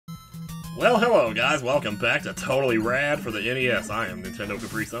Well, hello guys, welcome back to Totally Rad for the NES. I am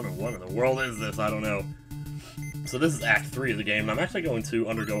NintendoCapriSun, and what in the world is this? I don't know. So this is Act 3 of the game, and I'm actually going to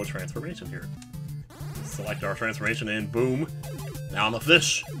undergo a transformation here. Select our transformation, and boom, now I'm a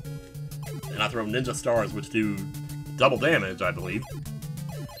fish. And I throw ninja stars, which do double damage, I believe.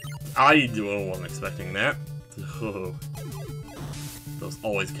 I wasn't expecting that. Oh. Those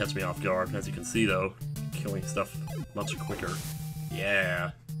always catch me off guard. As you can see, though, killing stuff much quicker.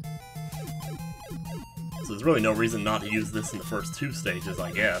 Yeah. So there's really no reason not to use this in the first two stages,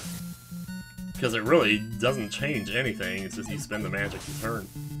 I guess. Because it really doesn't change anything, it's just you spend the magic to turn.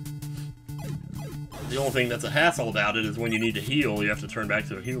 The only thing that's a hassle about it is when you need to heal, you have to turn back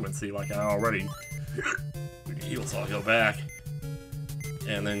to a human. See, like I already heal, so I'll go back.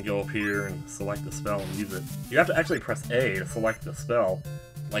 And then go up here and select the spell and use it. You have to actually press A to select the spell.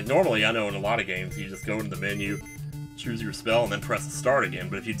 Like normally, I know in a lot of games, you just go into the menu, choose your spell, and then press start again.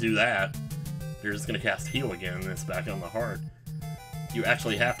 But if you do that, you're just going to cast heal again, and it's back on the heart. You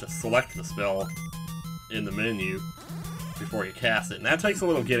actually have to select the spell in the menu before you cast it, and that takes a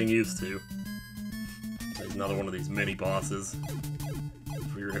little getting used to. There's another one of these mini bosses.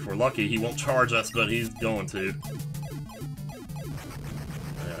 If we're lucky, he won't charge us, but he's going to.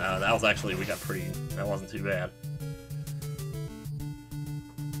 That was actually, that wasn't too bad.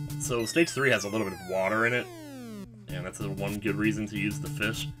 So stage 3 has a little bit of water in it, and that's one good reason to use the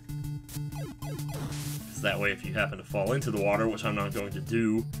fish. Because that way if you happen to fall into the water, which I'm not going to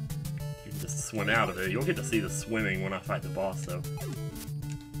do, you can just swim out of it. You'll get to see the swimming when I fight the boss, though.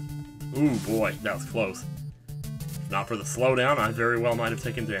 Ooh, boy, that was close. If not for the slowdown, I very well might have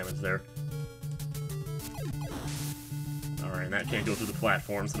taken damage there. Alright, and that can't go through the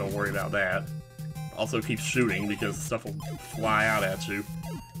platform, so don't worry about that. Also keep shooting, because stuff will fly out at you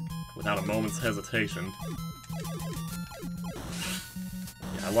without a moment's hesitation.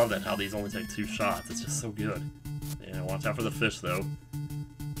 Yeah, I love that, how these only take 2 shots. It's just so good. Yeah, watch out for the fish, though.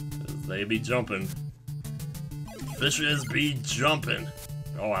 'Cause they be jumping. Fishes be jumping!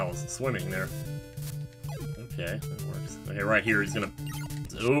 Oh, I was swimming there. Okay, that works. Okay, right here, he's gonna...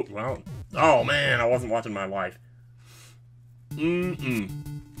 Oh, well... Oh, man, I wasn't watching my life.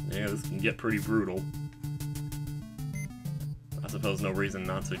 Yeah, this can get pretty brutal. I suppose no reason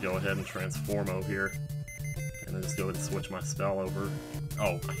not to go ahead and transformo here. And then just go ahead and switch my spell over.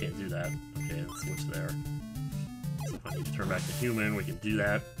 Oh, I can't do that. Okay, let's switch there. So if I need to turn back to human, we can do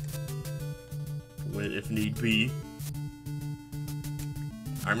that. If need be.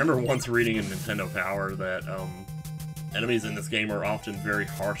 I remember once reading in Nintendo Power that enemies in this game are often very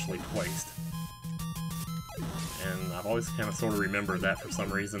harshly placed. And I've always kind of sort of remembered that for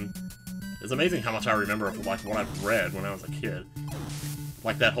some reason. It's amazing how much I remember of like what I've read when I was a kid.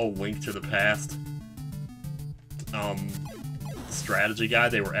 Like that whole Link to the Past strategy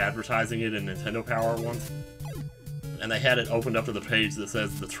guide, they were advertising it in Nintendo Power once. And they had it opened up to the page that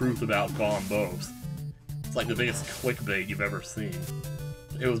says the truth about bomb bows. It's like the biggest clickbait you've ever seen.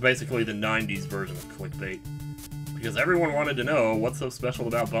 It was basically the 90s version of clickbait. Because everyone wanted to know what's so special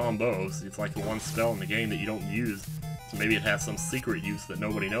about bomb bows. It's like the one spell in the game that you don't use, so maybe it has some secret use that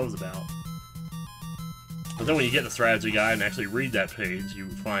nobody knows about. But then when you get the strategy guide and actually read that page, you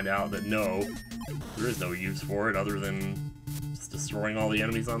find out that no, there is no use for it other than just destroying all the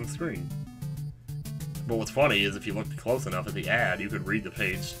enemies on the screen. But what's funny is if you looked close enough at the ad, you could read the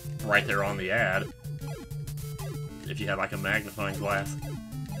page right there on the ad. If you had like a magnifying glass.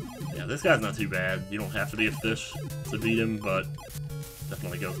 Yeah, this guy's not too bad. You don't have to be a fish to beat him, but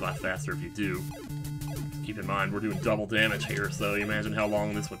definitely goes by faster if you do. Just keep in mind, we're doing double damage here, so you imagine how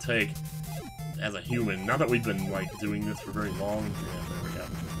long this would take as a human. Not that we've been, like, doing this for very long. Yeah,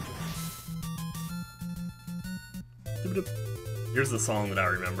 there we go. Here's the song that I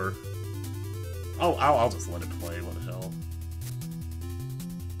remember. Oh, I'll just let it play, what the hell.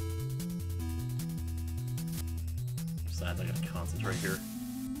 Besides, I gotta concentrate here.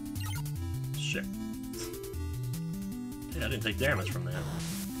 Shit. Yeah, I didn't take damage from that.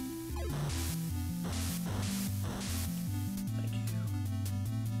 Thank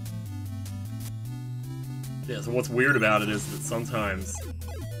you. Yeah, so what's weird about it is that sometimes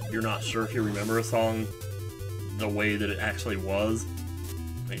you're not sure if you remember a song the way that it actually was.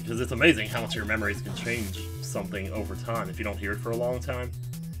 Because it's amazing how much your memories can change something over time if you don't hear it for a long time.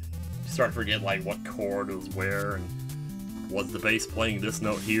 You start to forget, like, what chord was where, and was the bass playing this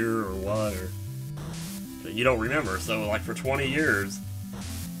note here, or what, or... You don't remember, so like for 20 years,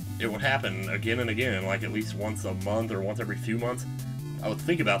 it would happen again and again, like at least once a month or once every few months. I would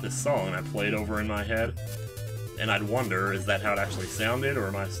think about this song and I'd play it over in my head, and I'd wonder, is that how it actually sounded, or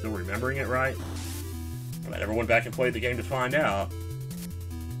am I still remembering it right? And I never went back and played the game to find out.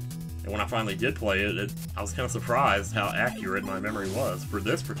 And when I finally did play it, I was kind of surprised how accurate my memory was for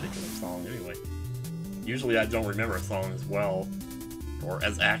this particular song, anyway. Usually I don't remember a song as well, or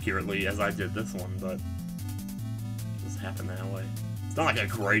as accurately as I did this one, but it just happened that way. It's not like a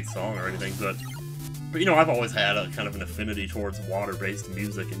great song or anything, but you know, I've always had a kind of an affinity towards water-based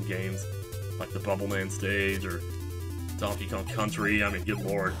music in games, like the Bubble Man stage, or Donkey Kong Country. I mean, good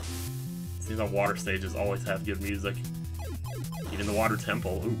lord. It seems like water stages always have good music. Even the Water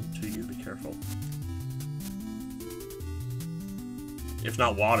Temple. Ooh, geez, be careful. If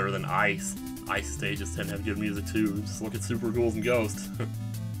not water, then ice. Ice stages tend to have good music too. Just look at Super Ghouls and Ghosts.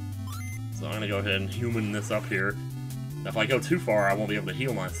 So I'm gonna go ahead and human this up here. Now, if I go too far, I won't be able to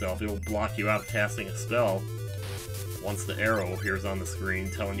heal myself. It'll block you out of casting a spell once the arrow appears on the screen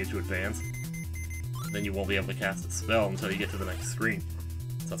telling you to advance. Then you won't be able to cast a spell until you get to the next screen.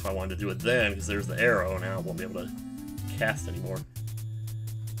 So that's why I wanted to do it then, because there's the arrow, and now I won't be able to cast anymore.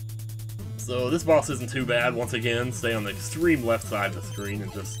 So this boss isn't too bad. Once again, stay on the extreme left side of the screen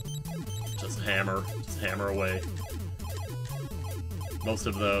and just hammer away. Most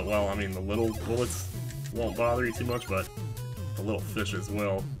of the, well, I mean, the little bullets won't bother you too much, but the little fishes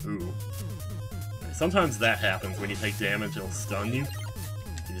will. Ooh. Sometimes that happens when you take damage, it'll stun you.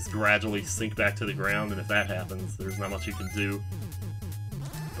 You just gradually sink back to the ground, and if that happens, there's not much you can do.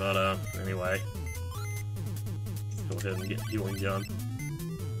 But, anyway. Let's go ahead and get healing done.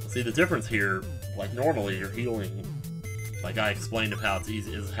 See, the difference here, like normally you're healing, like I explained of how it's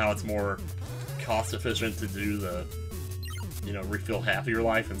easy, is how it's more cost efficient to do the, you know, refill half of your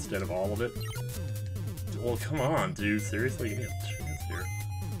life instead of all of it. Well, come on, dude, seriously, give me a chance here.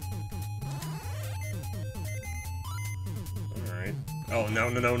 Alright. Oh, no,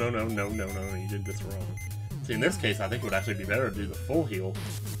 you did this wrong. See, in this case, I think it would actually be better to do the full heal.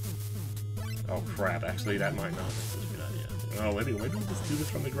 Oh, crap, actually, that might not be such a good idea. Oh, maybe we'll just do this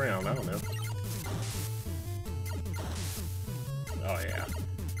from the ground, I don't know. Oh, yeah.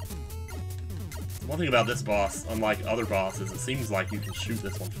 One thing about this boss, unlike other bosses, it seems like you can shoot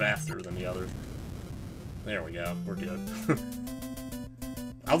this one faster than the others. There we go, we're good.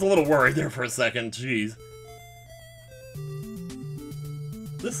 I was a little worried there for a second, jeez.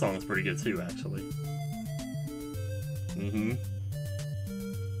 This song is pretty good too, actually. Mm-hmm.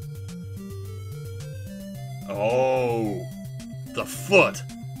 Oh! The foot!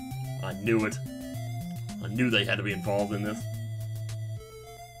 I knew it. I knew they had to be involved in this.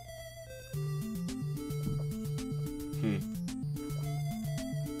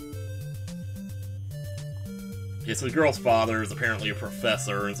 Okay, so the girl's father is apparently a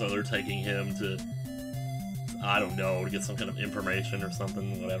professor, and so they're taking him to, I don't know, to get some kind of information or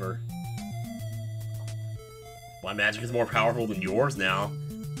something, whatever. My magic is more powerful than yours now.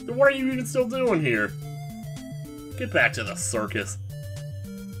 Then what are you even still doing here? Get back to the circus.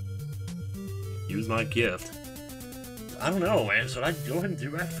 Use my gift. I don't know, man. Should I go ahead and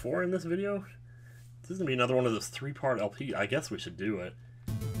do Act 4 in this video? This is going to be another one of those 3-part LP. I guess we should do it,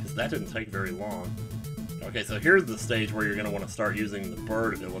 because that didn't take very long. Okay, so here's the stage where you're going to want to start using the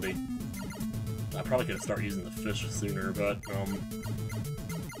bird ability. I probably could have started using the fish sooner, but,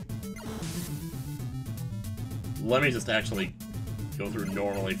 let me just actually go through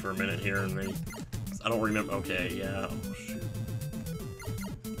normally for a minute here, and then... I don't remember... Okay, yeah, oh, shoot.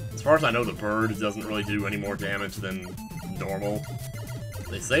 As far as I know, the bird doesn't really do any more damage than normal.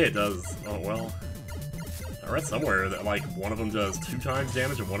 They say it does... Oh, well... I read somewhere that, like, one of them does 2 times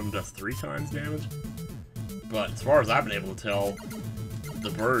damage and one of them does 3 times damage. But as far as I've been able to tell, the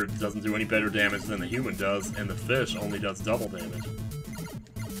bird doesn't do any better damage than the human does, and the fish only does double damage.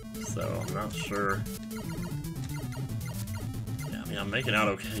 So, I'm not sure. Yeah, I mean, I'm making out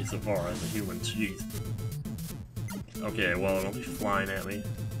okay so far as a human, jeez. Okay, well, don't be flying at me.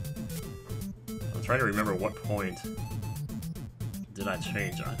 I'm trying to remember what point did I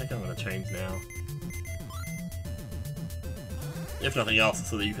change. I think I'm going to change now. If nothing else,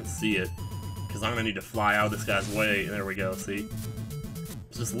 so that you can see it. Because I'm going to need to fly out of this guy's way. There we go, see?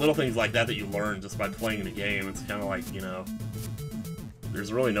 It's just little things like that that you learn just by playing the game. It's kind of like, you know,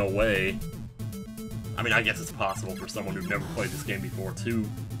 there's really no way. I mean, I guess it's possible for someone who's never played this game before to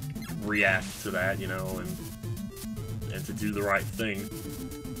react to that, you know, and to do the right thing.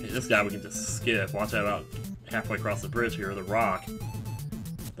 Okay, this guy we can just skip. Watch out about halfway across the bridge here, the rock.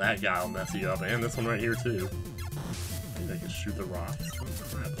 That guy will mess you up, and this one right here, too. Maybe I can shoot the rocks. Oh,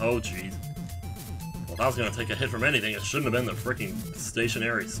 crap. Oh, jeez. Well, if I was going to take a hit from anything, it shouldn't have been the freaking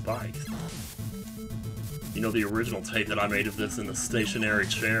stationary spikes. You know, the original tape that I made of this in the stationary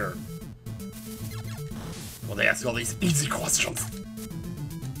chair. Well, they ask all these easy questions.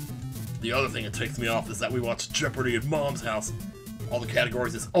 The other thing that takes me off is that we watch Jeopardy at Mom's house All the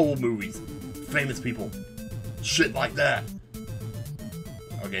categories is old movies, famous people, shit like that.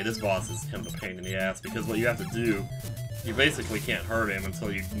 Okay, this boss is kind of a pain in the ass because what you have to do, you basically can't hurt him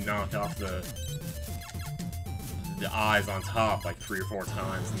until you knock off the eyes on top like 3 or 4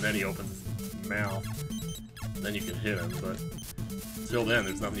 times, and then he opens his mouth. Then you can hit him, but until then,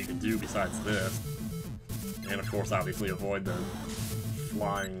 there's nothing you can do besides this. And of course, obviously, avoid the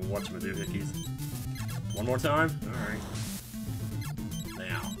flying whatchamadoohickeys. One more time? Alright.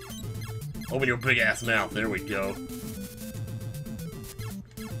 Now. Open your big ass mouth, there we go.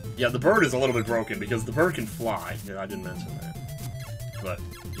 Yeah, the bird is a little bit broken because the bird can fly. Yeah, I didn't mention that. But,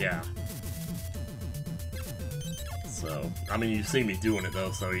 yeah. So, I mean, you've seen me doing it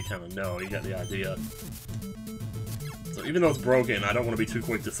though, so you kind of know, you got the idea. So even though it's broken, I don't want to be too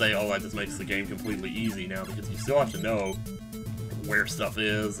quick to say, oh, that just makes the game completely easy now, because you still have to know where stuff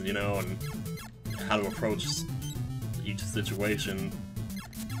is, you know, and how to approach each situation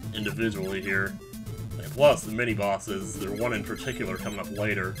individually here. And plus, the mini-bosses, there's one in particular coming up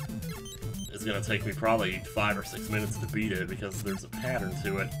later, is going to take me probably 5 or 6 minutes to beat it, because there's a pattern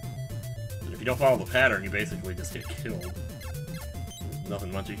to it. And if you don't follow the pattern, you basically just get killed. There's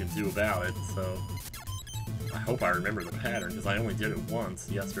nothing much you can do about it, so I hope I remember the pattern, because I only did it once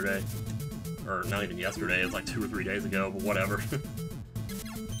yesterday. Or not even yesterday, it was like 2 or 3 days ago, but whatever.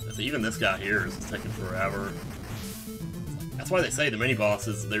 So even this guy here is taking forever. That's why they say the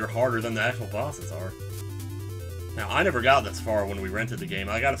mini-bosses, they're harder than the actual bosses are. Now, I never got this far when we rented the game.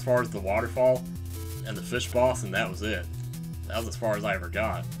 I got as far as the waterfall and the fish boss, and that was it. That was as far as I ever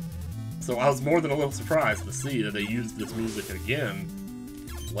got. So I was more than a little surprised to see that they used this music again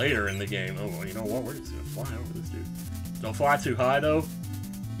later in the game. Oh, well, you know what? We're just gonna fly over this dude. Don't fly too high, though.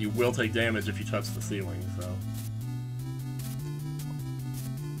 You will take damage if you touch the ceiling, so.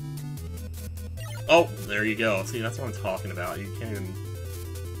 Oh, there you go. See, that's what I'm talking about. You can't even...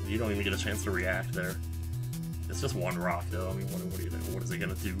 You don't even get a chance to react there. It's just one rock, though. I mean, what do you think? What is it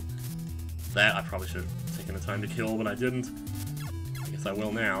gonna do? That I probably should have taken the time to kill, but I didn't. I guess I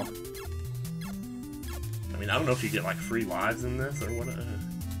will now. I mean, I don't know if you get, like, free lives in this, or what...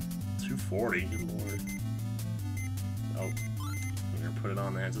 240, good lord. Oh, I'm gonna put it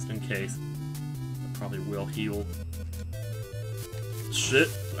on that just in case. It probably will heal. Shit!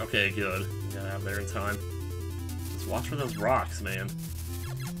 Okay, good. Got out of there in time. Just watch for those rocks, man.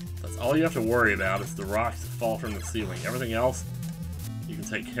 That's all you have to worry about, is the rocks that fall from the ceiling. Everything else, you can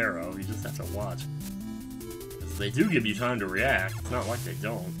take care of. You just have to watch. Because they do give you time to react. It's not like they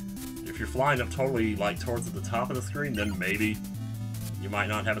don't. If you're flying up totally, like, towards the top of the screen, then maybe you might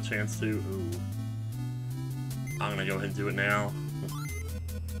not have a chance to. Ooh. I'm gonna go ahead and do it now.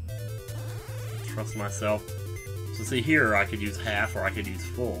 Trust myself. So see here, I could use half or I could use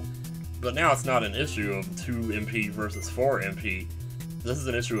full. But now it's not an issue of 2 MP versus 4 MP. This is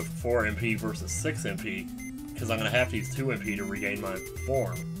an issue of 4 MP versus 6 MP, because I'm gonna have to use 2 MP to regain my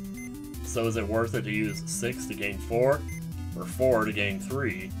form. So is it worth it to use 6 to gain 4, or 4 to gain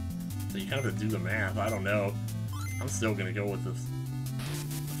 3? So you kind of have to do the math, I don't know. I'm still gonna go with this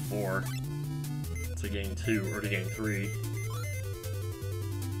 4 to gain 2, or to gain 3.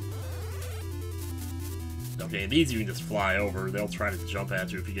 Okay, these you can just fly over. They'll try to jump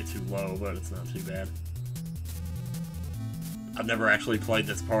at you if you get too low, but it's not too bad. I've never actually played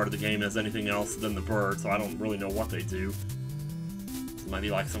this part of the game as anything else than the bird, so I don't really know what they do. It might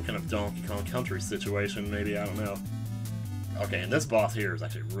be like some kind of Donkey Kong Country situation, maybe, I don't know. Okay, and this boss here is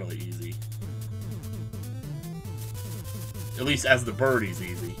actually really easy. At least as the bird, he's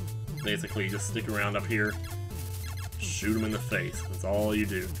easy. Basically, just stick around up here, shoot him in the face. That's all you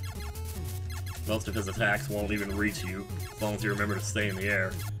do. Most of his attacks won't even reach you, as long as you remember to stay in the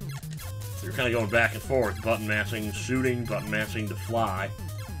air. So you're kind of going back and forth, button mashing, shooting, button mashing to fly.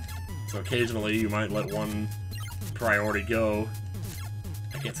 So occasionally you might let one priority go.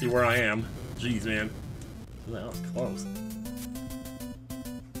 I can't see where I am. Jeez, man. That was close.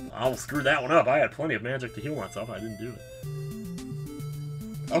 I'll screw that one up. I had plenty of magic to heal myself. I didn't do it.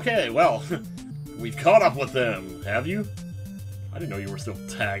 Okay, well, we've caught up with them, have you? I didn't know you were still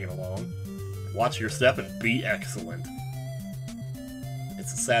tagging along. Watch your step and be excellent.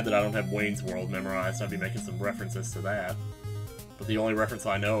 It's sad that I don't have Wayne's World memorized. I'd be making some references to that. But the only reference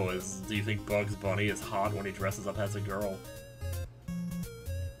I know is, do you think Bugs Bunny is hot when he dresses up as a girl?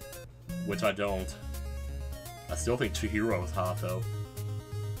 Which I don't. I still think Chihiro is hot, though.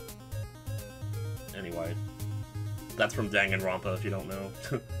 Anyway. That's from Danganronpa, if you don't know.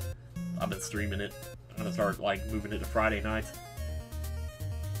 I've been streaming it. I'm gonna start, like, moving it to Friday nights.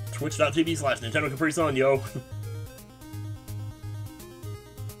 Twitch.tv/NintendoCapriSun, yo!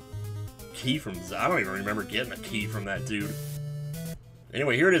 Key from... I don't even remember getting a key from that dude.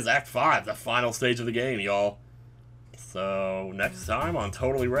 Anyway, here it is, Act 5, the final stage of the game, y'all. So, next time on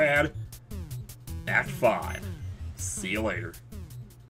Totally Rad, Act 5. See you later.